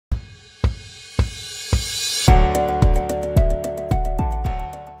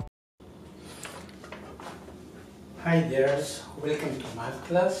Hi there, welcome to math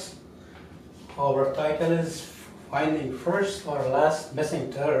class. Our title is Finding First or Last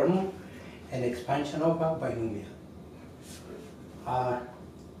Missing Term and Expansion of a Binomial.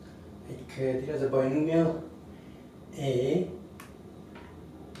 There is a binomial A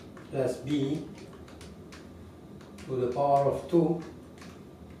plus B to the power of 2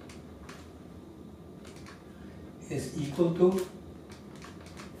 is equal to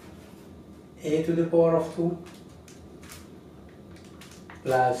A to the power of 2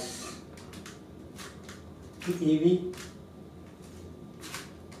 plus 2EB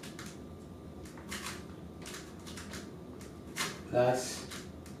plus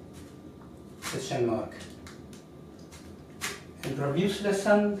question mark. In previous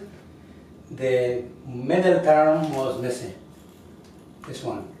lesson, the middle term was missing, this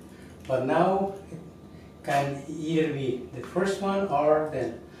one, but now it can either be the first one or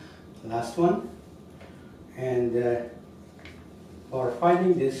the last one, and for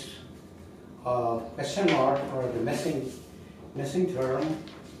finding this question mark or the missing term,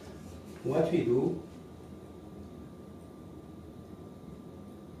 what we do,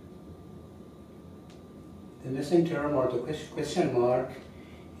 the missing term or the question mark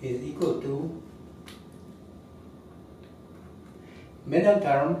is equal to middle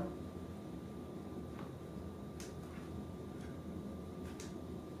term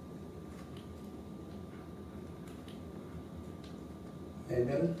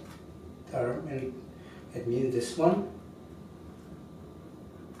and it means this one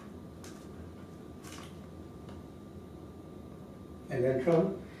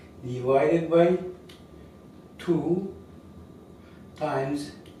eventual divided by 2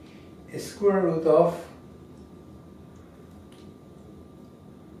 times square root of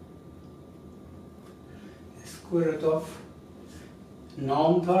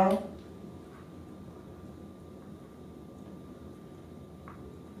norm term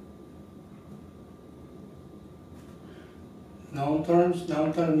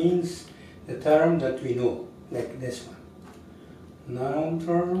noun term means the term that we know, like this one. Noun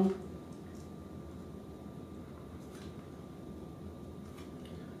term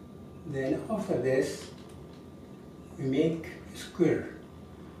then after this we make square.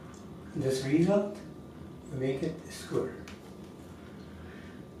 This result we make it square.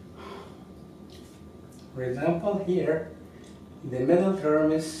 For example, here the middle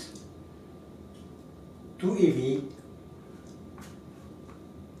term is 2EB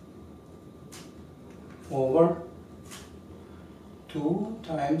over 2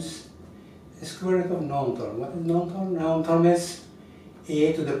 times the square root of noun term. What is noun term? Noun term is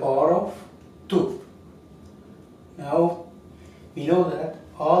A to the power of 2. Now we know that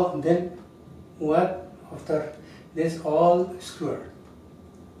all, then what after this, all square.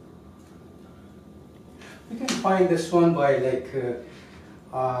 We can find this one by like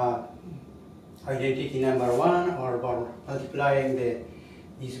identity number 1 or by multiplying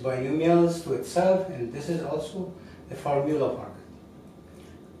these binomials to itself, and this is also the formula for it.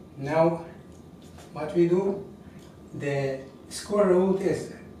 Now what we do, the square root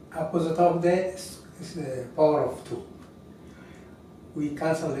is opposite of the power of 2. We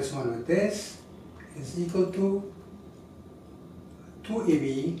cancel this one with this, is equal to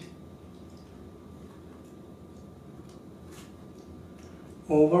 2EB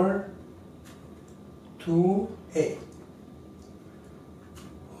over 2A,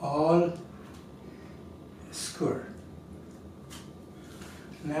 all square.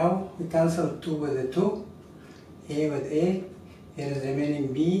 Now we cancel 2 with the 2, A with A, here is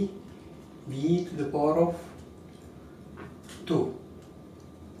remaining B to the power of 2.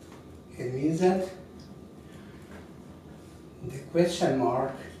 It means that the question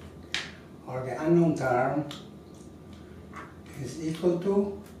mark or the unknown term is equal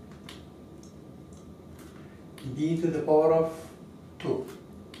to B to the power of 2.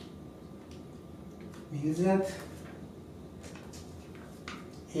 Means that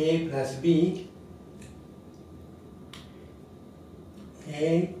A plus B,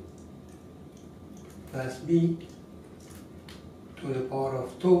 A plus B to the power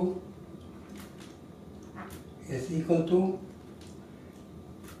of 2 is equal to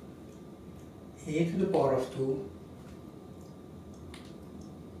A to the power of 2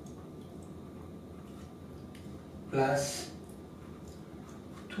 plus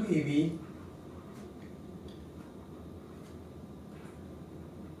 2EB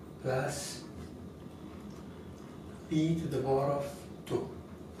plus B to the power of 2.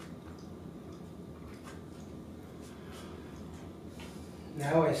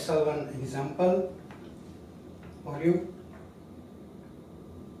 Now I solve an example for you.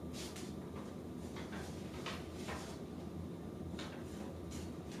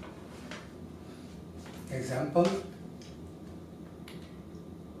 Example,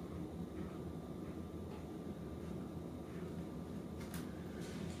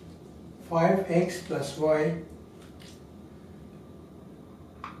 five x plus y,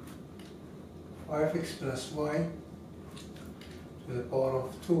 5x plus y to the power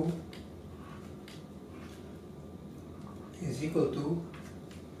of 2 is equal to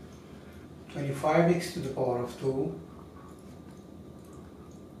 25x to the power of 2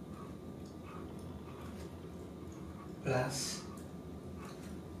 plus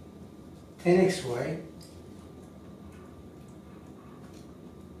 10xy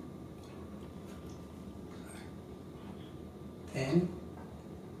then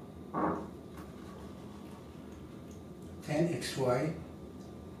 10xy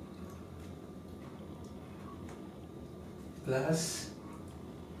plus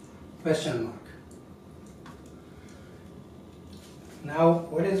question mark. Now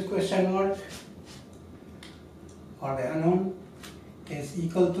what is question mark or the unknown is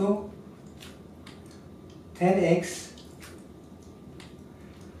equal to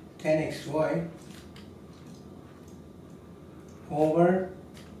 10xy over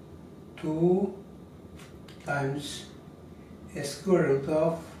 2 times a square root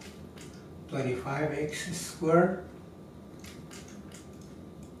of 25x squared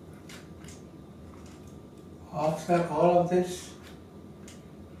after all of this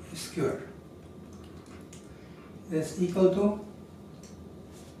is squared. This is equal to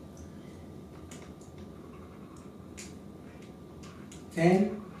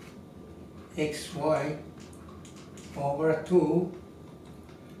 10xy over 2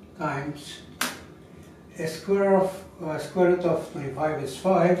 times a square root of 25 is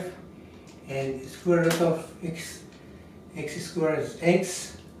 5 and square root of x squared is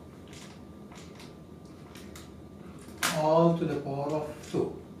x all to the power of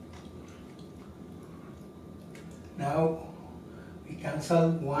 2. Now we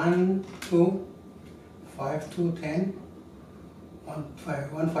cancel 1, 2, 5, 2, 10,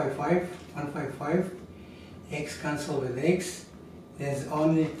 155, x cancel with x. There's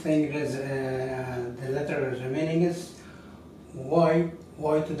only thing is the letter remaining is y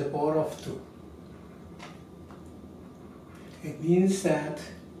to the power of 2. It means that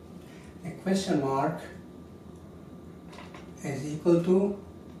the question mark is equal to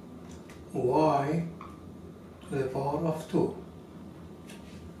y to the power of 2.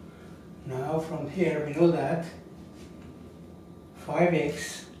 Now from here we know that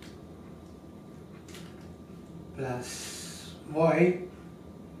 5x plus y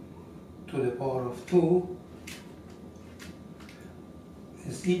to the power of 2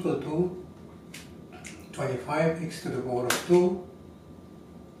 is equal to 25x to the power of 2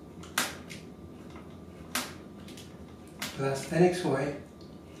 plus 10xy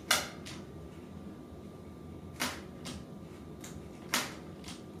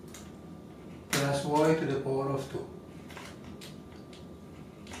plus y to the power of 2.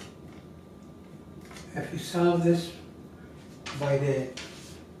 If you solve this by the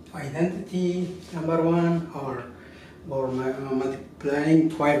identity number 1 or multiplying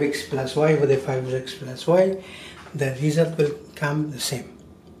 5x plus y with the 5x plus y, the result will come the same.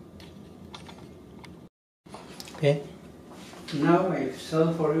 Okay. Now I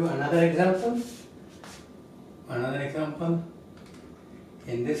solve for you another example.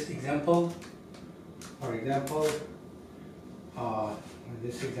 In this example, for example, in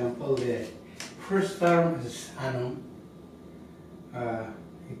this example, the first term is unknown.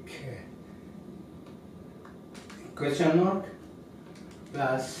 Question mark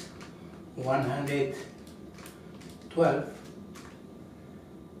plus 112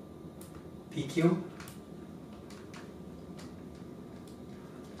 PQ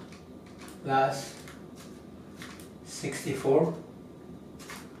plus 64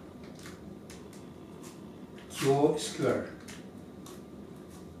 Q squared.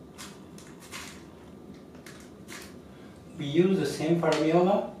 We use the same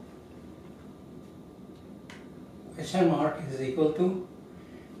formula. Question mark is equal to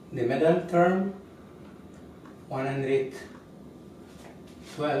the middle term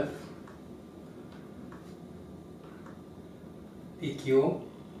 112 PQ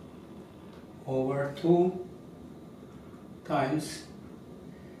over 2 times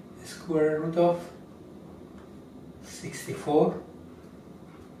the square root of 64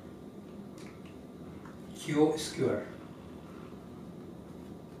 Q squared.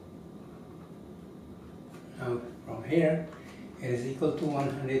 Now from here it is equal to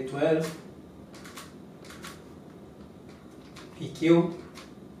 112 PQ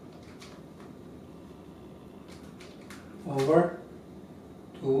over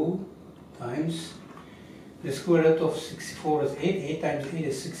 2 times The square root of 64 is 8. 8 times 8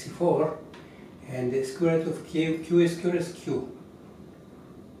 is 64. And the square root of q squared is q.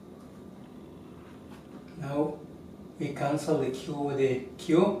 Now we cancel the q with the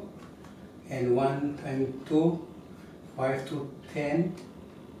q. And 1 times 2, 5 to 10,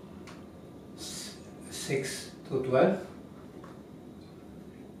 6 to 12.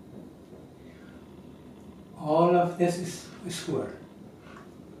 All of this is square.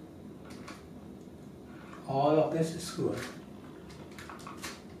 All of this is square.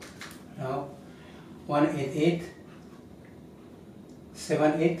 Now 188,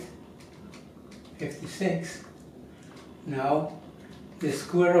 78, 56. Now the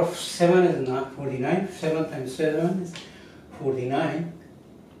square of 7 is not 49. 7 times 7 is 49.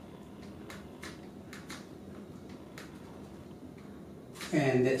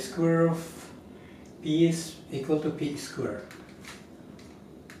 And the square of p is equal to p squared.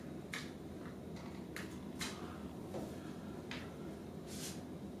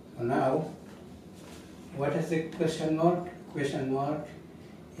 So now, what is the question mark? Question mark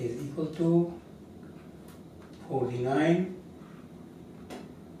is equal to 49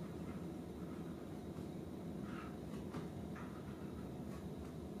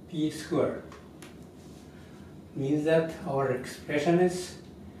 p squared. Means that our expression is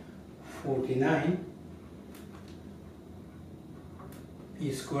 49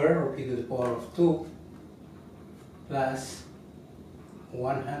 p squared, or p to the power of 2, plus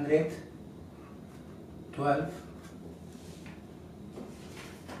 112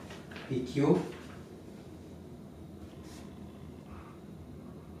 p cubed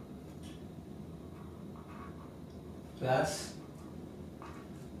plus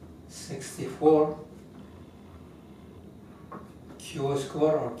 64 q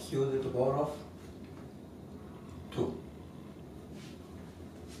squared, or q to the power of 2.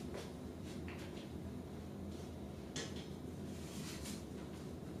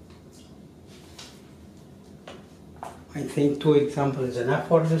 I think 2 examples is enough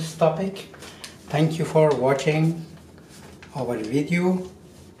for this topic. Thank you for watching our video.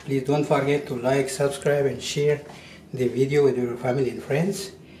 Please don't forget to like, subscribe and share the video with your family and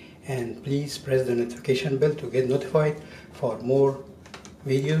friends. And please press the notification bell to get notified for more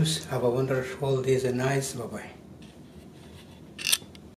videos. Have a wonderful day and night. Bye bye.